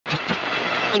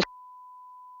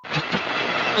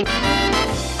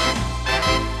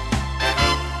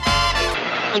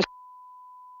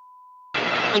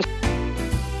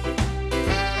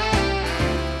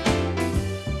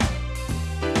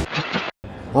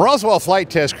Roswell Flight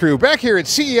Test Crew back here at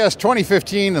CES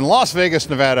 2015 in Las Vegas,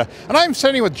 Nevada, and I'm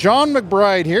sitting with John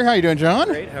McBride here. How you doing, John?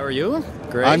 Great. How are you?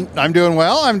 Great. I'm doing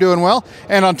well. I'm doing well.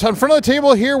 And on front of the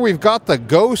table here, we've got the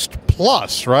Ghost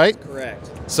Plus, right? Correct.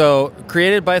 So,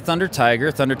 created by Thunder Tiger,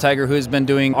 who has been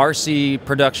doing RC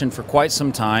production for quite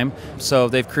some time. So,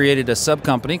 they've created a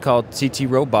sub-company called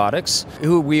TTRobotix,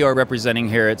 who we are representing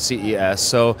here at CES.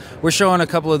 So, we're showing a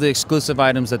couple of the exclusive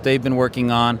items that they've been working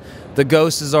on. The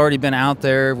Ghost has already been out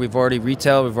there. We've already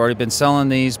retailed. We've already been selling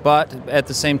these. But at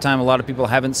the same time, a lot of people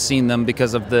haven't seen them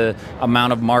because of the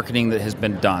amount of marketing that has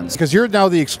been done. Because you're now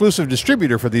the exclusive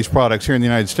distributor for these products here in the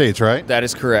United States, right? That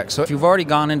is correct. So if you've already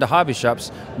gone into hobby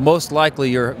shops, most likely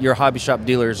your hobby shop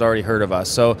dealer has already heard of us.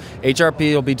 So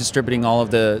HRP will be distributing all of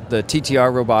the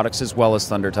TTRobotix as well as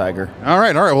Thunder Tiger. All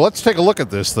right. Well, let's take a look at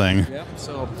this thing. Yep.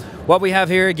 So what we have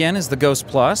here again is the Ghost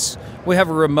Plus. We have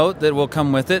a remote that will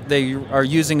come with it. They are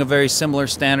using a very similar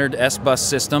standard S-Bus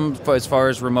system as far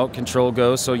as remote control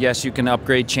goes. So yes, you can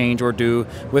upgrade, change, or do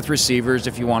with receivers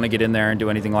if you want to get in there and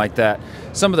do anything like that.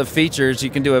 Some of the features,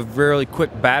 you can do a really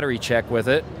quick battery check with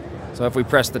it. So if we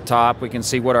press the top, we can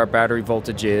see what our battery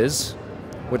voltage is,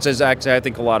 which is actually, I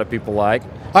think, a lot of people like.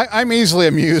 I'm easily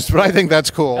amused, but I think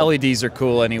that's cool. LEDs are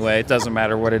cool anyway. It doesn't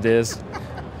matter what it is.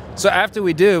 So after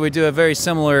we do a very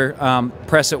similar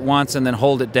press it once and then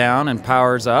hold it down and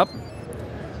powers up.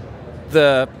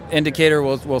 The indicator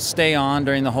will stay on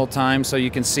during the whole time, so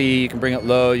you can see, you can bring it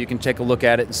low, you can take a look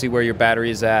at it and see where your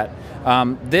battery is at.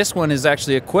 This one is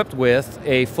actually equipped with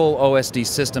a full OSD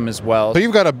system as well. So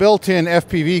you've got a built-in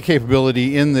FPV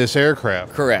capability in this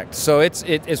aircraft. Correct. So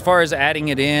as far as adding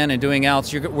it in and doing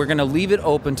else, we're going to leave it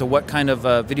open to what kind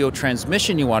of video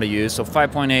transmission you want to use. So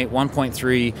 5.8,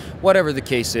 1.3, whatever the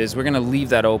case is, we're going to leave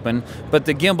that open. But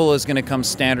the gimbal is going to come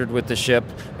standard with the ship,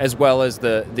 as well as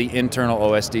the internal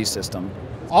OSD system.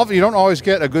 You don't always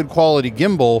get a good quality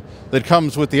gimbal that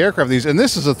comes with the aircraft. And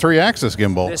this is a 3-axis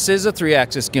gimbal. This is a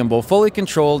 3-axis gimbal, fully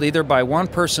controlled either by one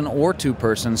person or two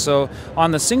persons. So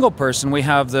on the single person, we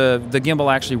have the gimbal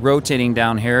actually rotating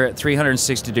down here at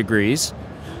 360 degrees.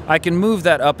 I can move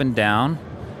that up and down.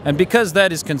 And because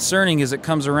that is concerning as it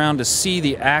comes around to see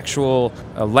the actual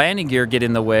landing gear get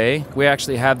in the way, we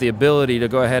actually have the ability to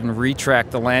go ahead and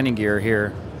retract the landing gear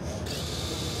here.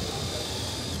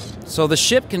 So the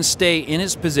ship can stay in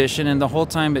its position, and the whole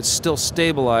time it's still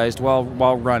stabilized while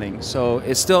running. So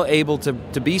it's still able to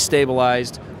be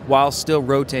stabilized while still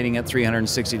rotating at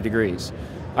 360 degrees.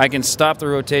 I can stop the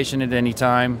rotation at any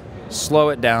time, slow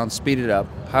it down, speed it up,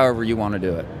 however you want to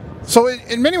do it. So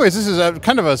in many ways, this is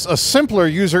kind of a simpler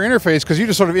user interface, because you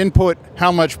just sort of input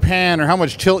how much pan or how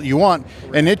much tilt you want,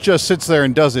 and it just sits there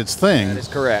and does its thing. That is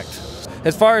correct.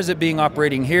 As far as it being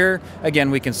operating here, again,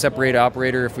 we can separate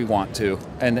operator if we want to,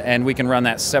 and we can run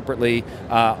that separately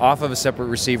off of a separate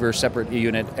receiver, separate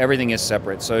unit. Everything is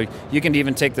separate, so you can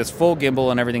even take this full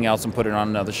gimbal and everything else and put it on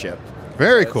another ship.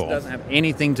 Very cool. It doesn't have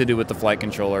anything to do with the flight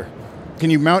controller. Can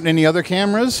you mount any other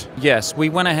cameras? Yes, we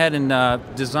went ahead and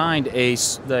designed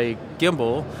the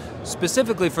gimbal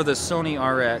specifically for the Sony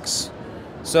RX.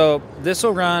 So this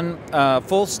will run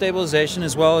full stabilization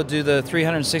as well as do the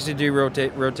 360-degree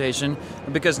rotation.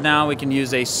 And because now we can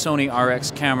use a Sony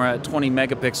RX camera at 20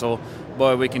 megapixel,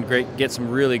 boy, we can get some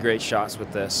really great shots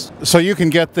with this. So you can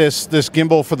get this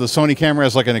gimbal for the Sony camera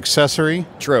as like an accessory?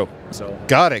 True. So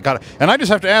Got it. And I just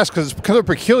have to ask, because it's kind of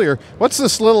peculiar, what's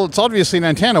this little, it's obviously an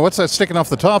antenna, what's that sticking off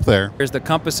the top there? There's the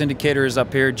compass indicator is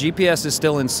up here. GPS is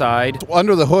still inside.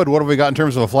 Under the hood, what have we got in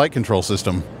terms of a flight control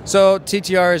system? So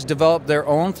TTR has developed their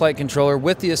own flight controller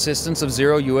with the assistance of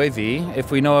Zero UAV.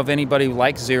 If we know of anybody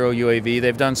like Zero UAV,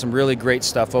 they've done some really great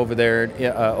stuff over there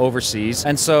overseas.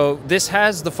 And so this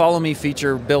has the follow me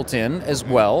feature built in as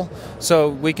well. So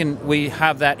we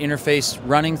have that interface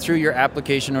running through your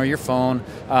application or your phone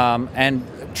and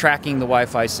tracking the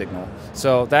Wi-Fi signal.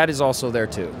 So that is also there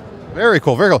too. Very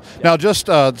cool, very cool. Now just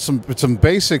some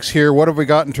basics here. What have we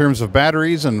got in terms of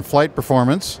batteries and flight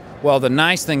performance? Well, the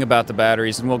nice thing about the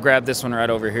batteries, and we'll grab this one right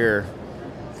over here.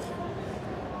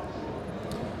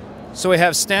 So we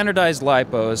have standardized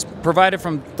LiPos. Provided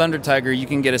from Thunder Tiger, you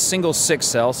can get a single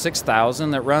 6-cell,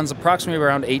 6000, that runs approximately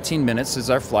around 18 minutes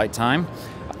is our flight time.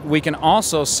 We can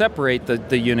also separate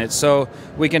the units, so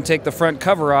we can take the front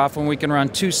cover off and we can run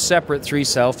two separate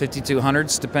 3-cell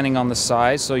 5200s depending on the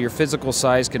size, so your physical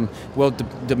size will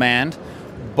demand.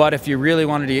 But if you really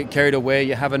wanted to get carried away,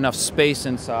 you have enough space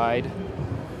inside.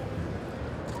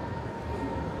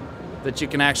 that you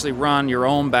can actually run your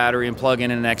own battery and plug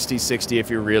in an XT60 if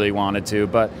you really wanted to.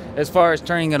 But as far as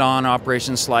turning it on,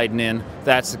 operation sliding in,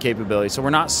 that's the capability. So we're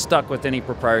not stuck with any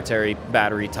proprietary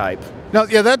battery type. Now,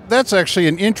 yeah, that's actually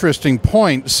an interesting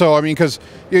point. So, I mean, because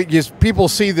people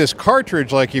see this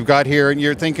cartridge like you've got here, and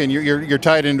you're thinking you're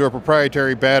tied into a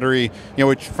proprietary battery,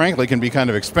 which frankly can be kind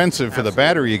of expensive for the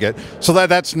battery you get. So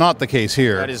that's not the case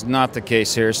here. That is not the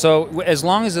case here. So as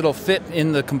long as it'll fit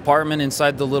in the compartment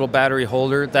inside the little battery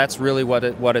holder, that's really what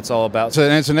it's all about. So,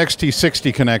 and it's an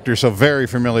XT60 connector, so very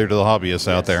familiar to the hobbyists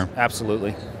out there.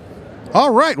 Absolutely.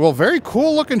 All right, well, very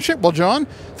cool looking ship. Well, John,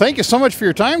 thank you so much for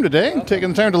your time today, taking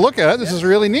the time to look at it. This is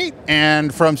really neat.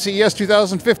 And from CES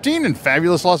 2015 in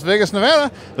fabulous Las Vegas,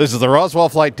 Nevada, this is the Roswell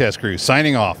Flight Test Crew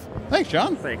signing off. Thanks,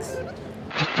 John. Thanks.